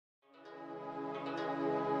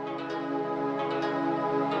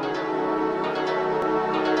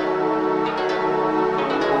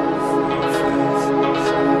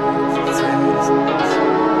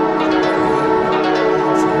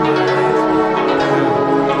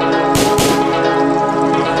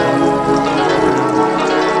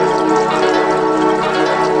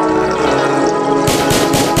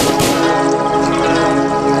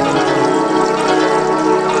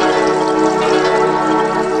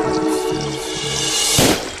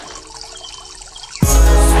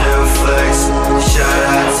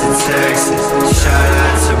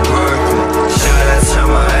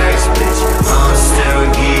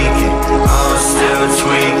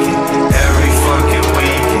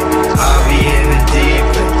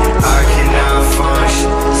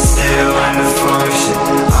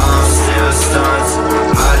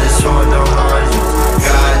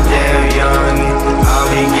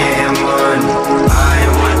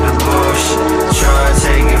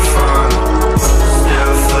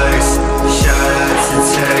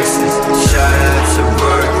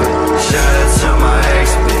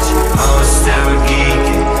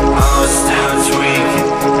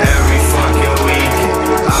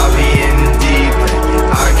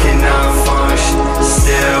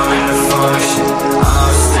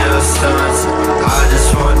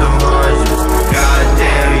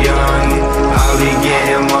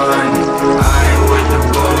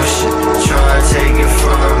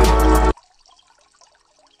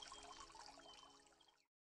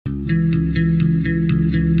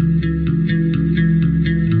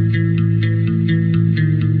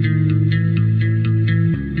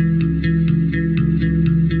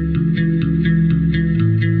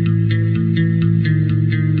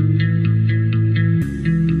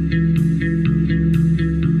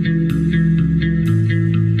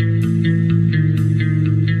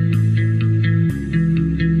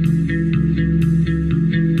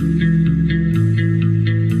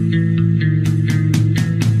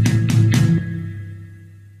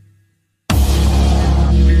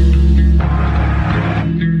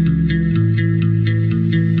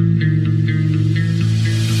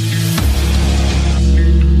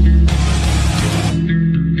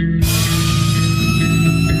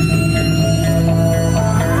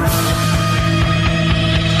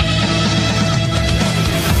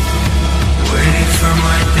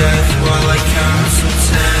death while I count to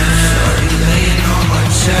 10. Started laying on my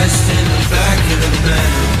chest in the back of the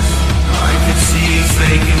Benz. I could see you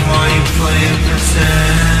faking while you playing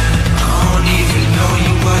pretend. I don't even know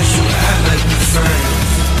you, but you act like we're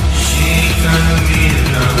friends. She ain't gonna meet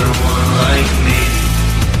another one like me.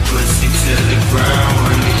 Pussy to the ground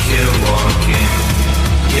when the kid walk in.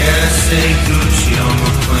 Yeah, I say Gucci on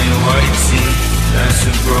my plain white tee. That's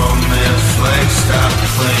a grown man flex, stop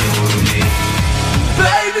playing with me.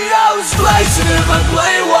 Baby, I was flexing in my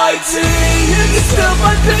plain white tee. You can still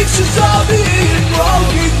find pictures of me in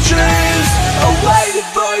broken dreams. I waited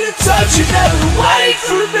for your touch, you never wait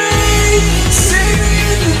for me. See me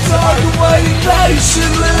in the dark, I'm waiting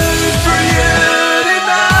patiently for you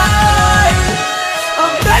tonight.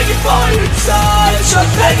 I'm begging for your touch, I'm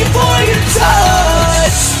begging for your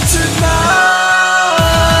touch tonight.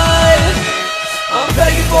 I'm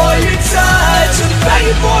begging for your touch, I'm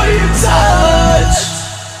begging for your touch.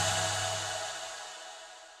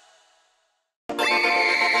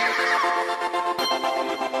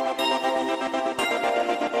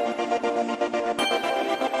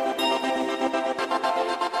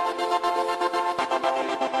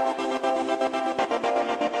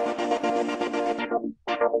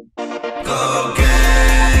 Go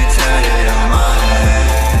gang, tatted on my head.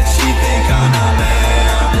 She think I'm the man,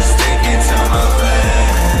 I'm just sticking to my plan.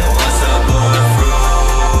 What's up, boy, fruit?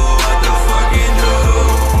 What the fuck you do?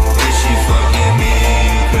 Is she fucking me?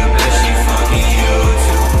 Could bet she fucking you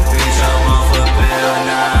too. Bitch, I'm off a pill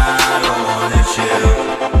now, I don't wanna chill.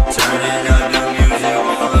 Turning up the music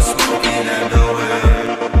while I'm smoking at the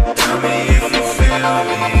wheel. Tell me if you feel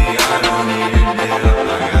me, I don't need a deal.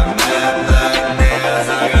 I got mad black nails,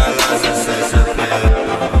 I got lots of sex appeal.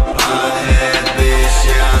 Pothead bitch,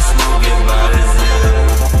 yeah, I smoke it by the zip.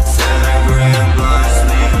 7 gram blunts,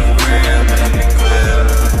 leave a gram in the clip.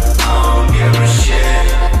 I don't give a shit,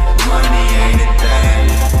 money ain't a thing.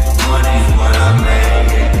 Money's what I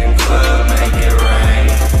make, hit the club, make it rain.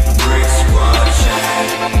 Brick squad chain,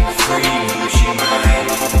 free Gucci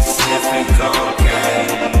Mane. Sniffing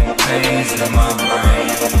cocaine, pains in my brain.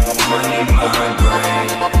 Money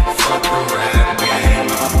migraine, fuck a rap game.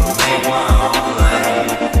 Make my own lane,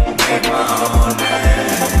 make my own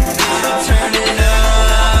name. I'm turning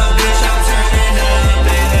up, bitch, I'm turning up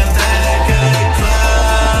in the back of the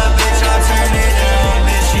club. Bitch, I'm turning up,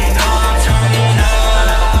 bitch, you know I'm turning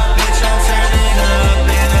up. Bitch, I'm turning up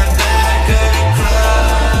in the back of the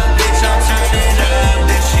club. Bitch, I'm turning up,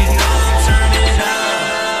 bitch, you know I'm turning up.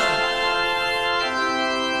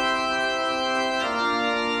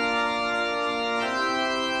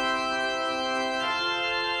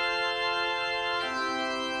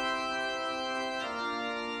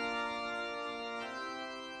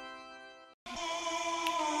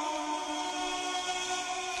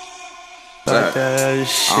 Bacc At It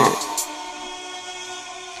shit.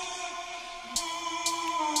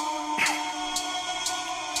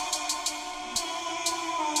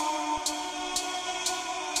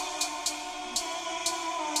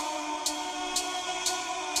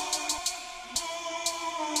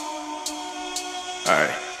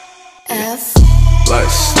 Alright. Like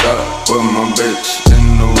stuck with my bitch in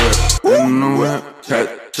the whip,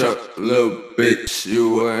 catch up, little bitch.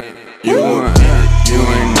 You ain't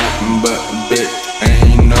nothing but a bitch, and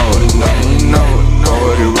you know it,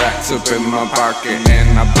 40 racks up in my pocket,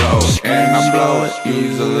 and I blow it,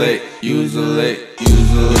 use a lick, use a lick,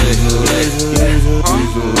 use a lick, use a lick, use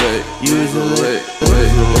a lick, use a lick, use a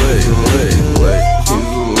lick,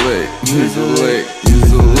 use a lick,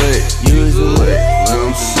 use a lick, use a lick. Let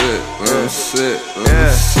 'em sit, let 'em sit, let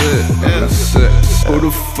 'em sit, let 'em sit. Who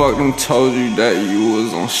the fuck done told you that you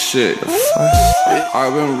was on shit?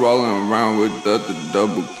 I've been rolling around with the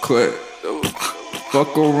double clip.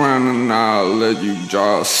 Fuck around and I'll let you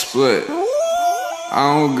draw a split.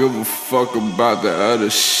 I don't give a fuck about the other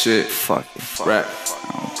shit. Fuck rap.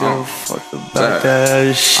 I don't give a fuck about that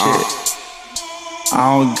other shit. I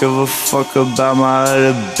don't give a fuck about my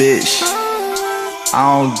other bitch. I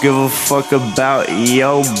don't give a fuck about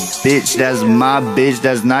yo bitch. That's my bitch.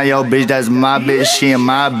 That's not your bitch. That's my bitch. She in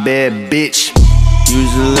my bed, bitch.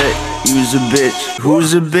 Use a lick, use a bitch.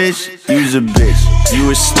 Who's a bitch? Use a bitch. You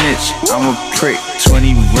a snitch, I'm a prick.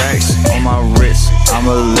 20 racks on my wrist. I'm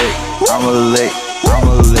a lick, I'm a lick, I'm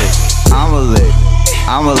a lick, I'm a lick,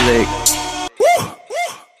 I'm a lick,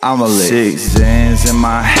 I'm a lick. 6 Zans in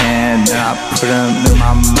my hand and I put them in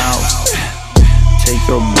my mouth. Take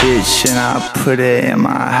your bitch and I put it in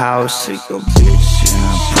my house. Take your bitch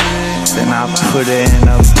and I put it in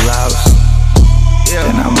a blouse.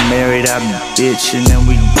 Then I marry that bitch and then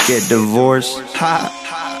we get divorced. Ha.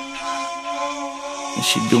 And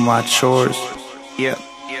she do my chores. Yeah.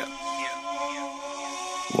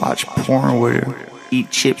 watch porn with her, eat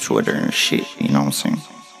chips with her and shit, you know what I'm saying?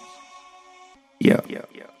 Yeah.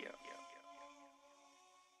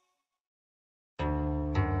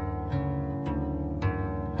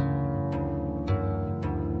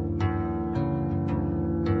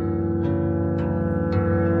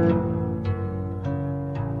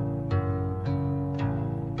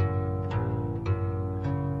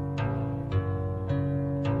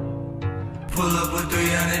 Pull up with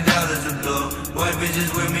 $300 to blow. White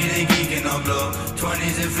bitches with me, they geeking on blow.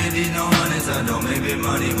 20s and 50s, no hundreds. I don't make big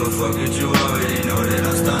money, but fuck it, you already know that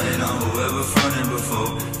I'm stunting on whoever fronted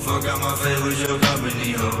before. Fuck out my face with your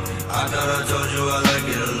company, ho. I thought I told you I like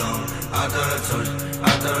it alone. I thought I told you,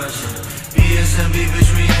 I thought I should. PSMB,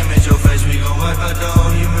 bitch, we aim at your face. We gon' wipe out the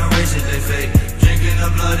whole human race if they fake. Drinking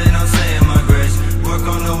the blood and I'm saying my grace. Work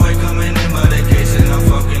on the way, coming in by the case. And I'm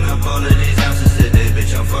fucking up all of these ounces today,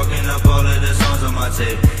 bitch. I'm fucking up all of the songs on my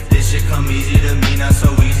tape. This shit come easy to me, not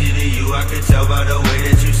so easy to you. I can tell by the way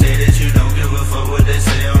that you say that you don't give a fuck what they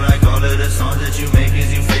say. I'm like all of the songs that you make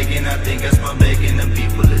is you faking. I think that's my making. The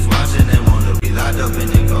people is watching and wanna be locked up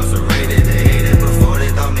and incarcerated. They hate it before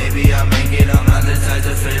they thought maybe I make it. I'm not the type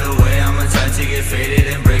to fade away. I'm the type to get faded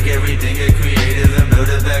and break everything, get creative and build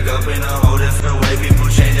it back up in a whole different way. People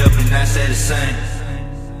change up and I stay the same.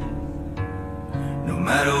 No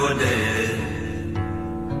matter what day it is,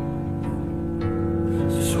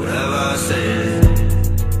 just whatever I say it is.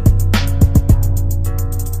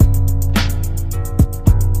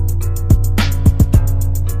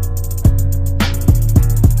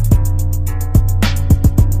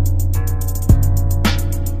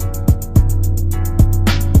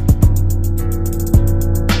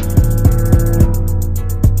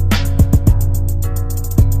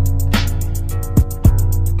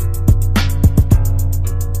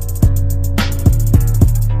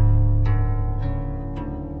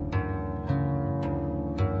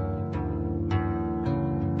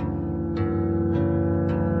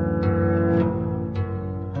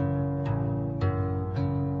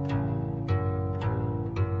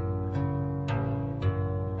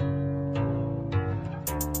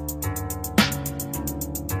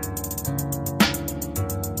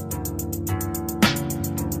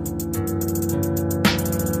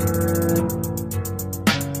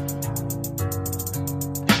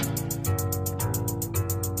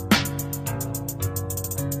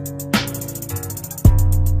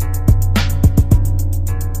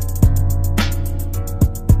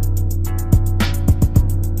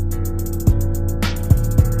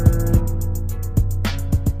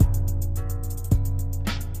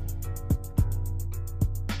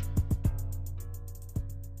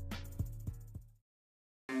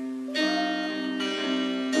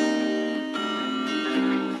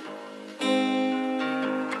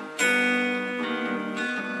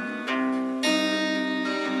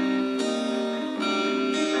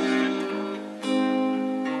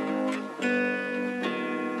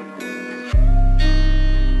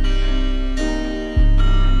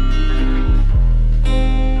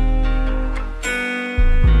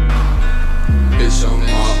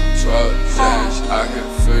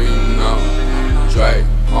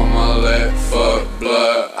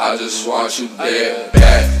 I just want you dead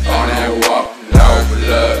back on that walk, no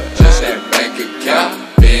blood, just that bank account.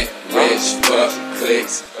 Been rich, fuck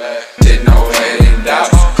clicks, did no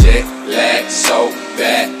handouts, jet lag so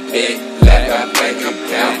bad, big lag I bank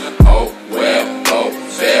account. Oh well, oh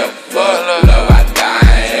fail, fuck love I die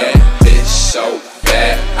in hell. Bitch so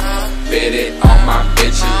bad, fit it on my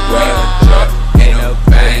bitch as well. Drug in a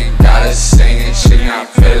bang, gotta sing and she not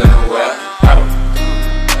feeling well.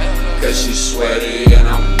 Cause she sweaty and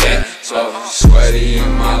I'm dead, so sweaty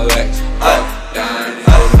in my legs. Dying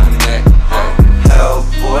over my neck. Hell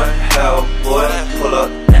boy, pull up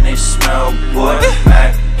and they smell, boy.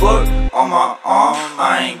 MacBook on my arm,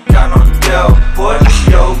 I ain't got no Dell, boy.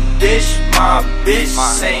 Yo, bitch, my bitch,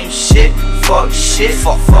 same shit, fuck shit,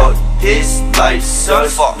 fuck his life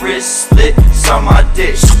sucks, wrist slit, on my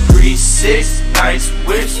dick. 3-6, nice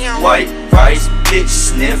whips, white rice, bitch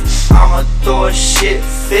sniff. I'ma throw a shit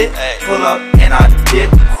fit, pull up and I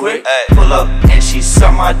dip quick. Pull up and she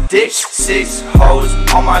suck my dick. 6 hoes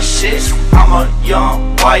on my shit. I'm a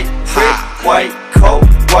young white prick, white coat,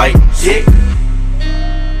 white dick.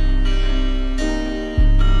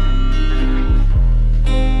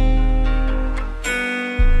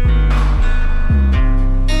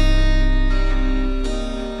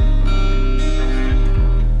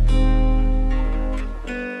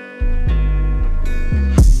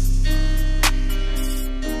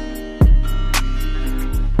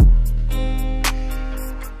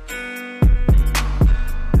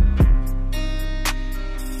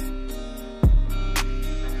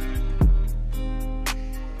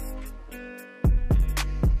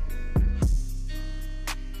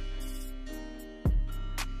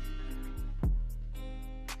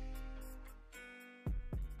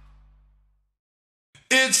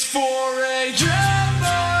 It's 4 a.m.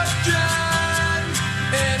 again,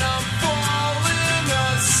 and I'm falling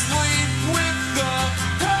asleep with the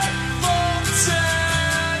headphones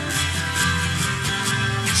in.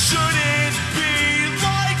 Should it be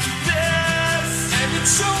like this? And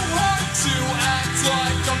it's so hard to act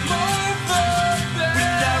like I'm over this.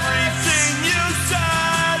 With everything you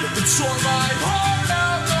said, it tore my heart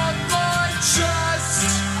out of my chest.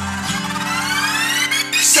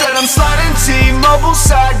 Said I'm sliding T-Mobile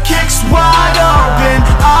sidekicks wide open,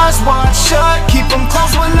 eyes wide shut, keep them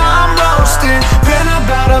closed when I'm roasting. Been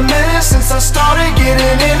about a minute since I started getting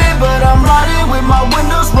in it, but I'm riding with my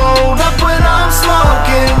windows rolled up when I'm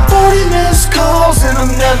smoking. 40 missed calls and I'm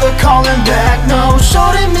never calling back, no.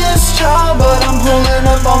 Shorty missed y'all, but I'm pulling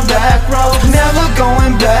up on back roads. Never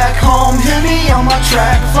going back home, hear me on my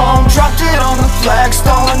track phone. Dropped it on the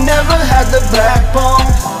flagstone, never had the backbone.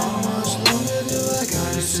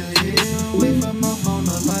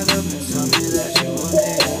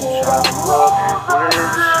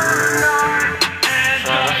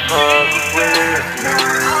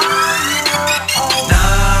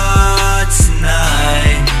 Not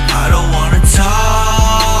tonight, I don't wanna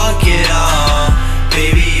talk at all.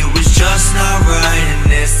 Baby, it was just not right, and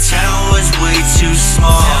this town was way too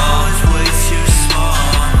small.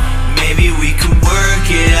 Maybe we could work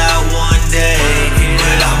it out one day,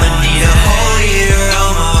 but I'ma need a whole year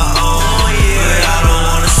on my own. But I don't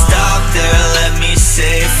wanna stop there, let me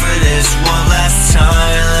say for this one last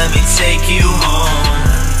time, let me take you home.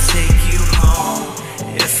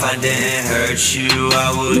 If I didn't hurt you, I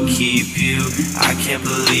would keep you. I can't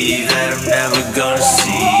believe that I'm never gonna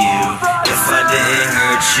see you. If I didn't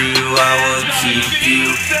hurt you, I would keep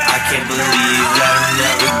you. I can't believe that I'm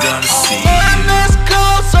never gonna see you. I miss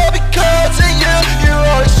calls all because of you. You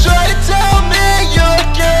always try to tell me you're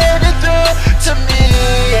getting through to me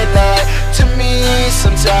at night, to me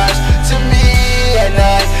sometimes, to me at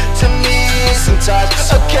night, to me sometimes.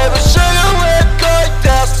 Okay, but show you where it goes,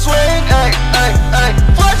 that's swing, ay, ay, ay.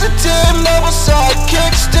 Flash a T-Mobile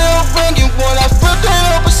sidekick, still ringing when I flip it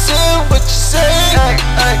over, see what you say, ay,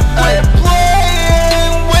 ay, ay. We're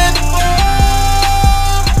playing with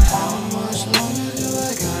fire. How much longer do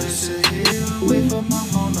I gotta sit here? Wait for my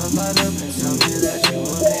phone to light up and tell me that you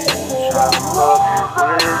were here. Try to fuck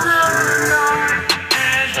with you,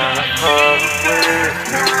 try to fuck with you.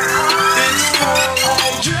 It's 4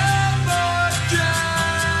 a.m.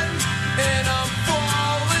 again, and I'm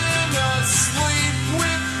falling asleep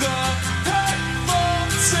with the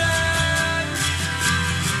headphones in.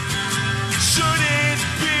 Should it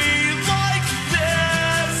be like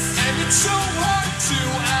this? And it's so hard to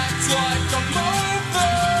act like I'm over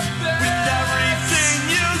this. With everything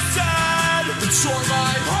you said, it tore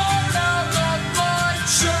my heart out of my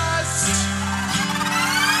chest.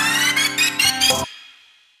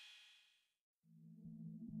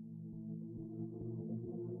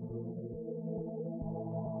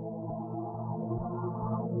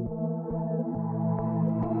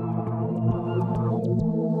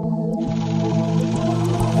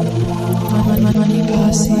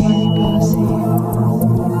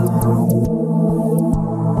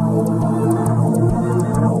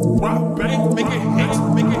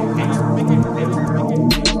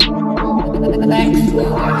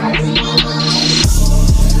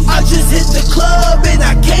 I just hit the club and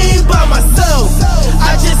I came by myself.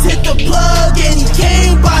 I just hit the plug and he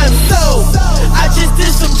came by himself. I just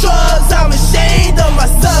did some drugs, I'm ashamed of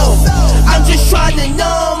myself. I'm just trying to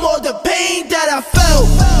numb all the pain that I felt.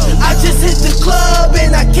 I just hit the club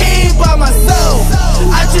and I came by myself.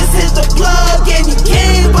 I just hit the plug and he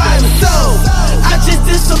came by himself. I just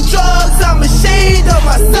did some drugs, I'm ashamed of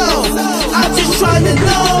myself. I'm just trying to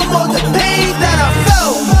numb all the pain that I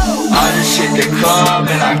felt. I just hit the club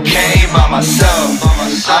and I came by myself.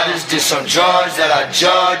 I just did some drugs that I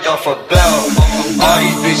jugged off a belt. All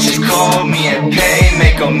these bitches call me in pain,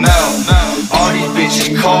 make them melt. All these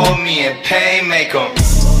bitches call me in pain, make them.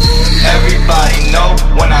 Everybody know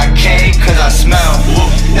when I came cause I smell.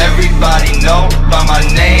 Everybody know by my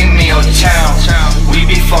name in your town. We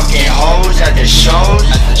be fucking hoes at the shows.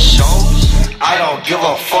 I don't give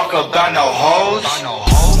a fuck about no hoes.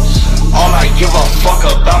 All I give a fuck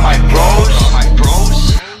about my bros.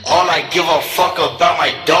 All I give a fuck about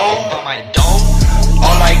my dough.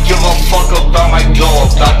 All I give a fuck about my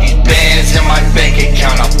glow. About these bands in my bank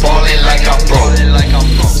account. I'm ballin' like I'm broke.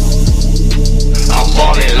 I'm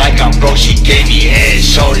ballin' like I'm broke. She gave me head,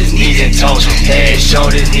 shoulders, knees and toes. Head,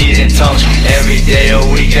 shoulders, knees and toes. Every day a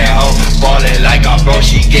weekend, ho. Ballin' like I'm broke.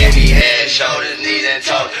 She gave me head, shoulders, knees and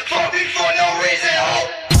toes. Fuck me for no reason,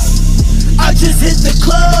 ho. I just hit the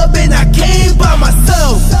club and I came by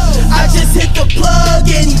myself. I just hit the plug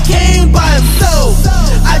and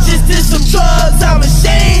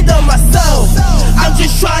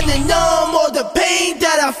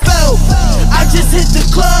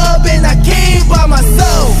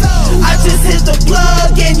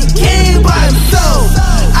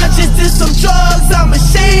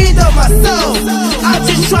my soul. I'm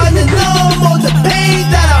just trying to numb all the pain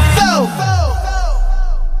that I felt.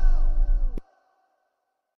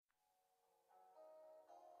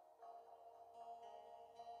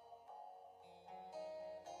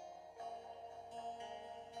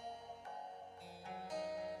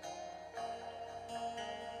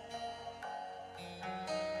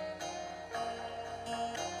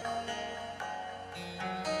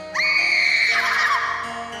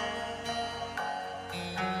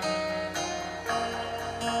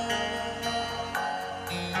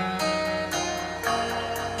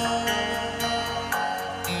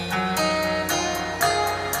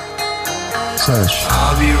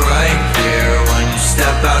 I'll be right there when you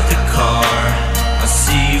step out the car. I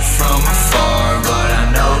see you from afar, but I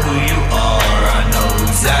know who you are. I know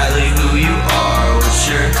exactly who you are, what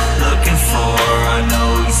you're looking for. I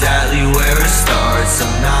know exactly where it starts.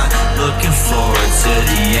 I'm not looking forward to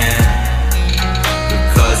the end,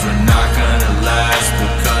 because we're not gonna last,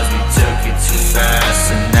 because we took it too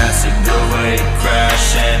fast. And that's a good way to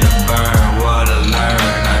crash and to burn what I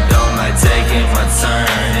learned. I don't like taking my turn.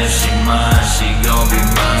 If she mine, she gon' be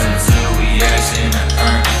mine until we action to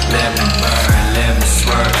earn. Let me burn, let me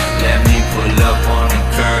swerve, let me pull up on the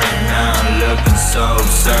curb. Now I'm looking so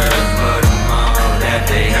absurd, but I'm all that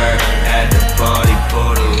they heard. At the party,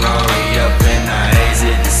 pull the Rory up and I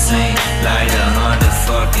exit the scene like 100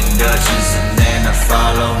 fucking Dutches, and then I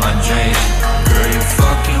follow my dreams. Girl, you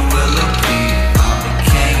fucking will appear. I'm the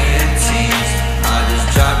king of the teens. I just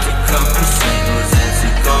dropped a couple singles and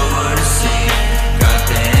took over the scene. Got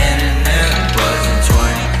the internet buzzing,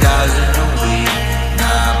 20,000 a week.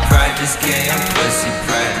 Now I practice getting pussy,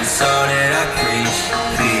 practice all that I preach.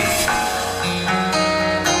 Peace.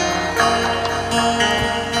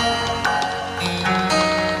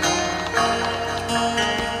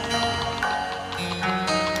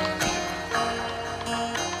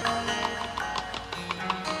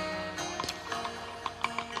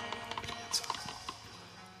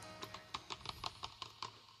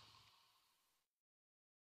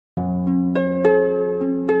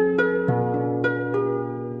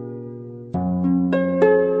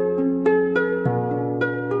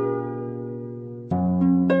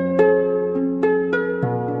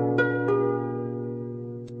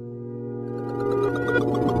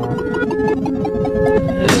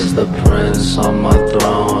 Is the prince on my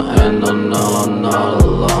throne, and I know I'm not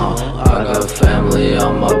alone. I got family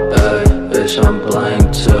on my back, bitch, I'm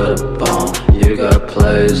blank to the bone. You got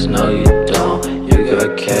plays, no you don't. You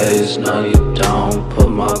got K's, no you don't. Put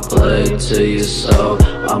my blade to your soul,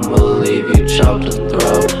 I'ma leave you chopped and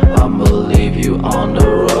throat. I'ma leave you on the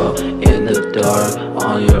road, in the dark,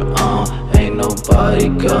 on your own. Ain't nobody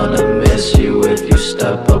gonna miss you if you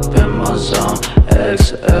step up in my zone.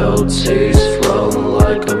 XLT's floating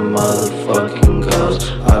like a motherfucking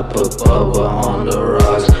ghost. I put bubble on the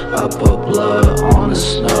rocks, I put blood on the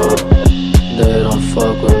snow. They don't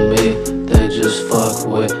fuck with me, they just fuck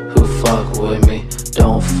with who fuck with me.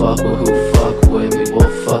 Don't fuck with who fuck with me.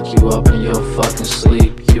 We'll fuck you up in your fucking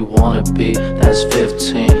sleep. You wanna be, that's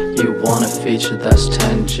 15. You want a feature, that's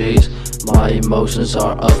 10 G's. My emotions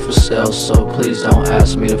are up for sale, so please don't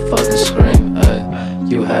ask me to fucking scream. Ay.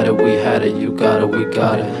 You had it, we had it, you got it, we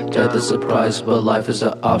got it. Death is a price, but life is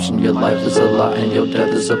an option. Your life is a lie and your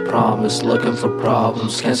death is a promise. Looking for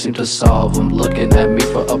problems, can't seem to solve them. Looking at me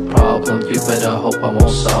for a problem, you better hope I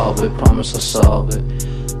won't solve it. Promise I'll solve it.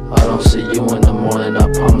 I don't see you in the morning,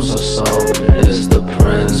 I promise I'll solve it. Is the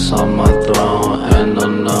prince on my throne, and I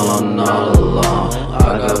know I'm not alone.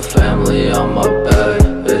 I got family on my back,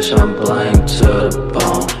 bitch, I'm blank to the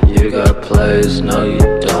bone. You got plays, no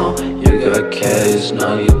you don't. You got K's,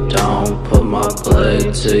 no you don't. Put my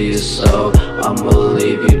blade to your soul, I'ma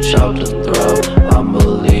leave you chopped and throat. I'ma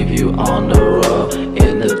leave you on the road,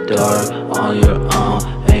 in the dark, on your own.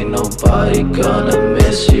 Ain't nobody gonna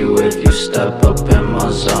miss you if you step up in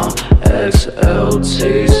my zone.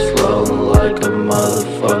 XLT's floating like a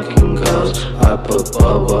motherfucking ghost. I put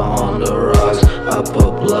bubble on the rocks, I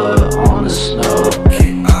put blood on the snow.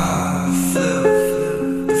 I flip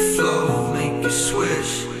the flow, make you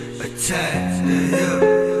switch. Attack the hip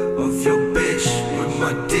of your bitch with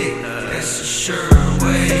my dick. That's a sure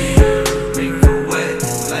way. Make her wet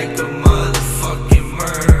like a motherfucking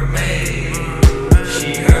mermaid. She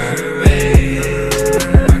heard me.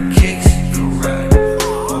 My kicks correct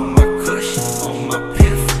on my cush, on my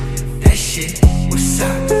piff. That shit was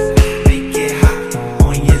up. Make it hot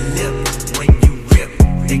on your lip when you rip.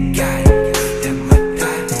 They got it. Then my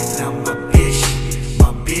thigh, now my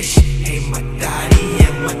bitch, hey my daddy,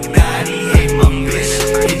 and my daddy, hey my bitch.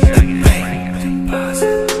 Hit the bank,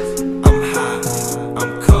 I'm high,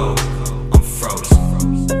 I'm cold, I'm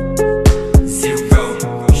frozen.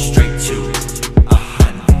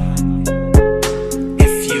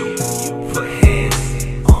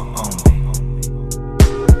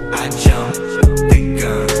 I jump the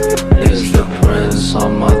gun. He's the prince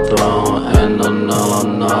on my throne, and I know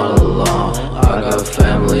I'm not alone. I got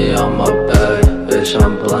family on my back, bitch,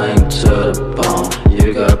 I'm blank to the bone.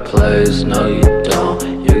 You got plays, no you don't.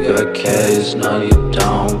 You got K's, no you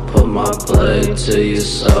don't. Put my blade to your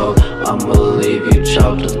soul, I'ma leave you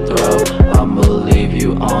chopped and throat. I'ma leave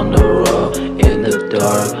you on the road, in the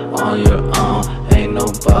dark, on your own. Ain't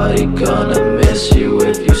nobody gonna miss you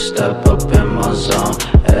if you step up in my zone.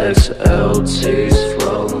 XLT's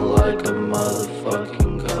floating like a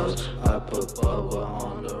motherfucking ghost. I put bubble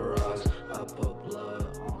on the rocks, I put blood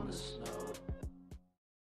on the snow.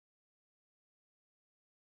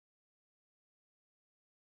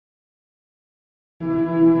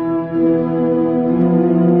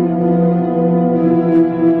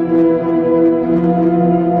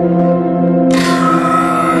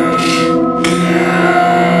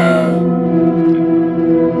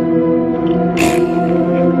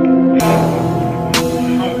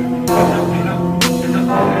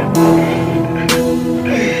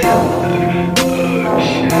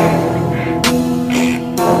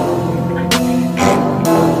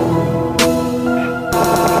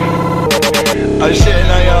 I'm shitting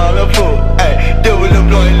on y'all the pool, ayy, do with the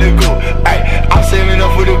blow in the goo, ayy, I'm saving up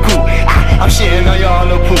for the coup, I'm shitting on y'all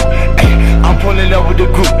the pool, ayy, I'm pulling up with the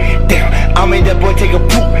group, damn, I made that boy take a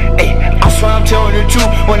poop, ayy, I swear I'm telling the truth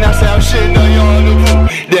when I say I'm shitting on y'all the pool,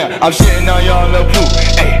 damn, I'm shitting on y'all the pool,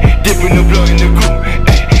 ayy, dipping the blow in the goo,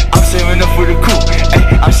 ayy, I'm saving up for the coup, ayy,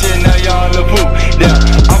 I'm shitting on y'all the pool, damn,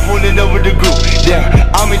 I'm pulling up with the group, damn,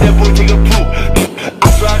 I made that boy take a poop, I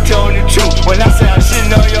swear I'm telling the truth when I say I'm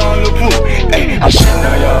shitting on y'all the pool, ayy, I'm shitting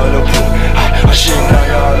on y'all the pool, I'm shitting on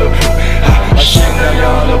y'all the pool, I'm shitting on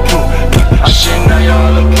y'all the pool, I'm shitting on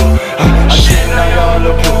y'all the pool, I'm shitting on y'all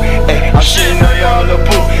the pool, ayy, I'm shitting on y'all the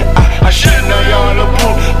pool, I'm shitting on y'all the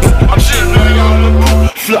pool, I'm shitting on y'all the pool,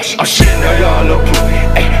 flush, I'm shitting on y'all the pool,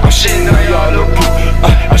 ayy, I'm shitting on y'all the pool,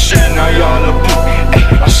 I'm shitting on y'all the pool, ayy,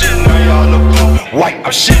 I'm shitting on y'all the pool, white,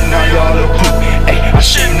 I'm shitting on y'all the pool, ayy, I'm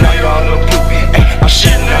shitting on y'all the pool, ayy, I'm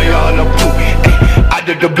shitting on y'all the pool, ayy, I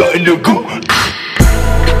did the blood in the goo.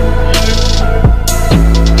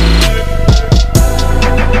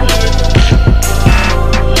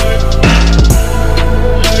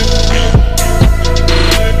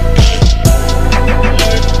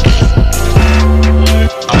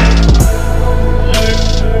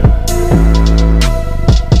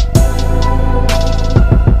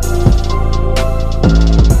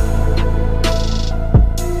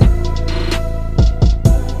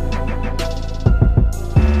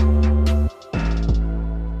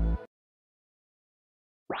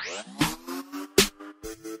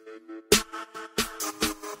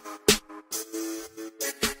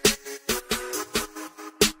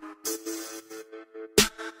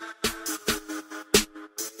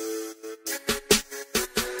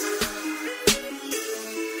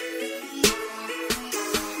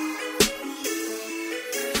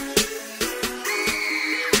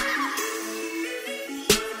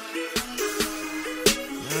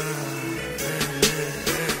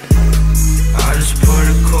 I just put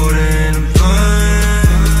a quarter in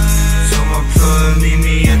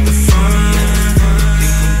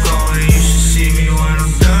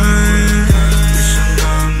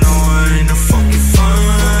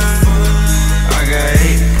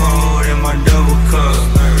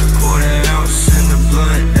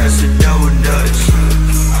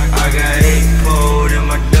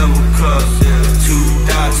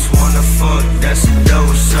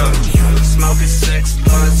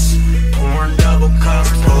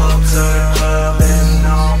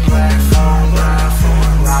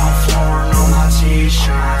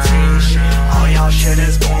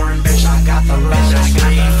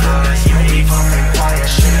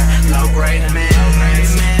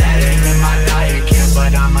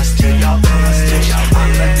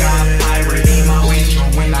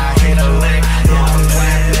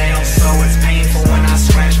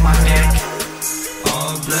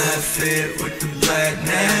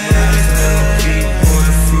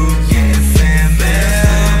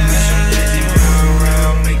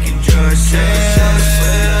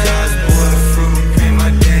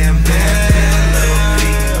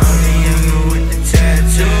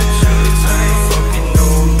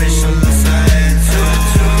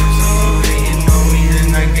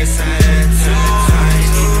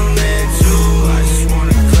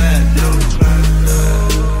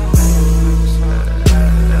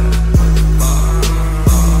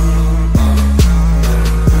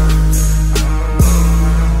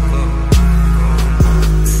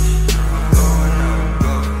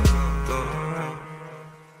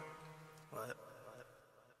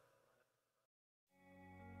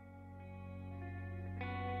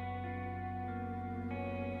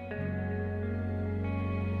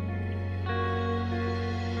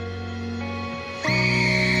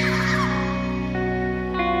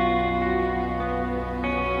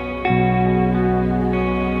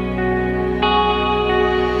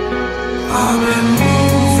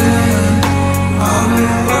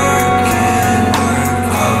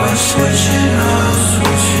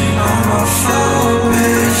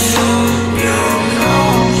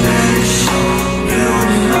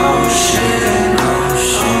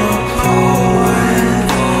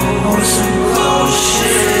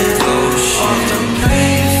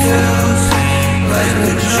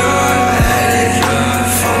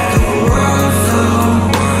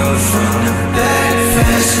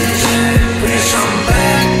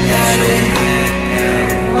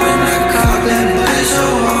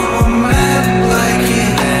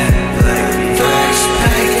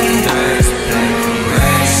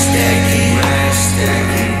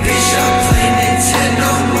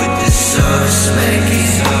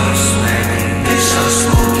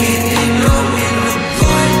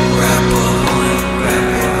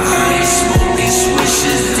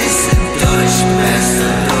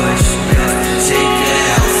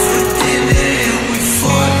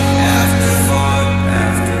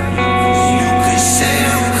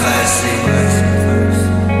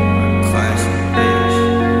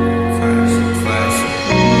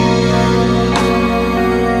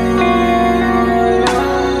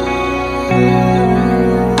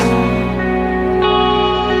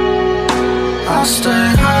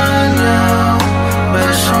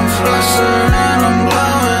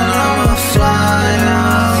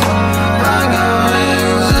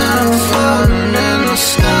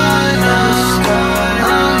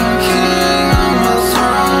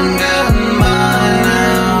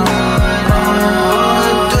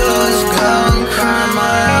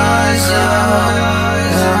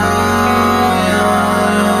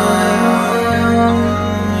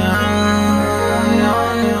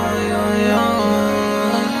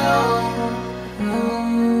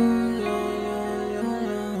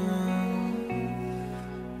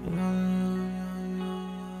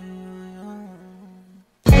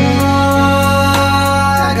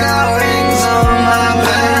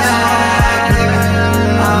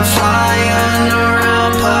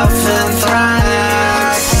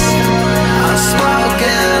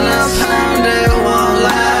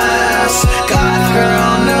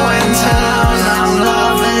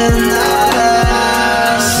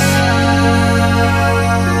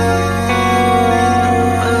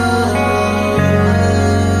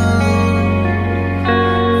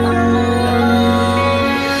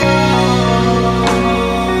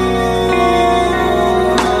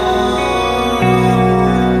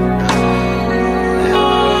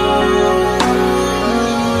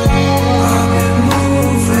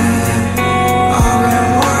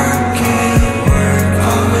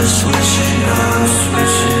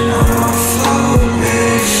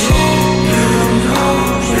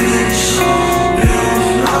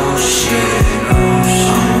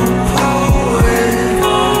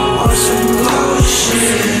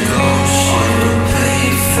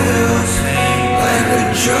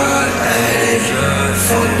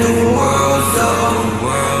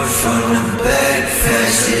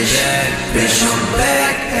bitch, I'm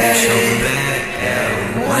back at it.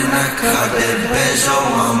 When I caught that benzo,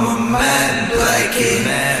 I'm a mad Bacc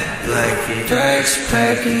At It. Bags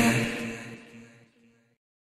packing.